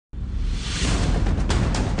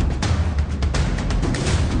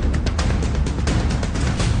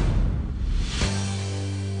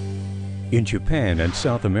In Japan and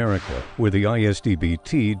South America, where the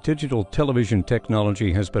ISDB-T digital television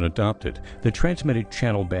technology has been adopted, the transmitted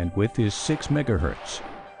channel bandwidth is 6 MHz.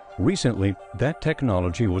 Recently, that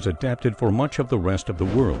technology was adapted for much of the rest of the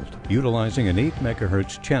world, utilizing an 8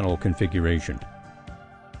 MHz channel configuration.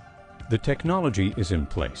 The technology is in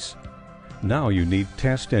place. Now you need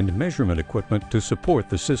test and measurement equipment to support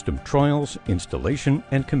the system trials, installation,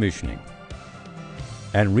 and commissioning.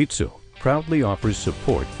 Anritsu proudly offers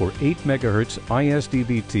support for 8 MHz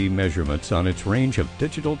ISDB-T measurements on its range of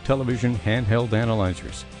digital television handheld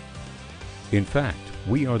analyzers. In fact,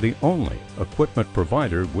 we are the only equipment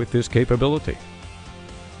provider with this capability.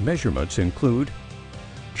 Measurements include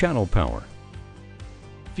channel power,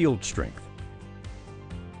 field strength,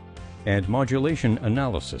 and modulation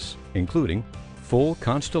analysis, including full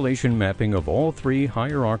constellation mapping of all 3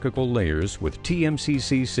 hierarchical layers with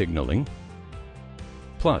TMCC signaling,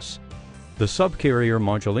 plus the subcarrier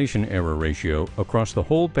modulation error ratio across the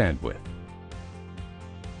whole bandwidth.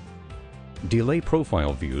 Delay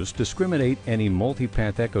profile views discriminate any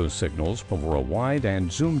multipath echo signals over a wide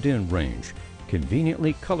and zoomed-in range,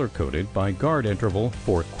 conveniently color-coded by guard interval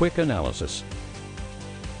for quick analysis.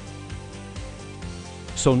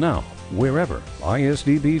 So now, wherever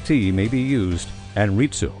ISDB-T may be used,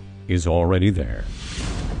 Anritsu is already there.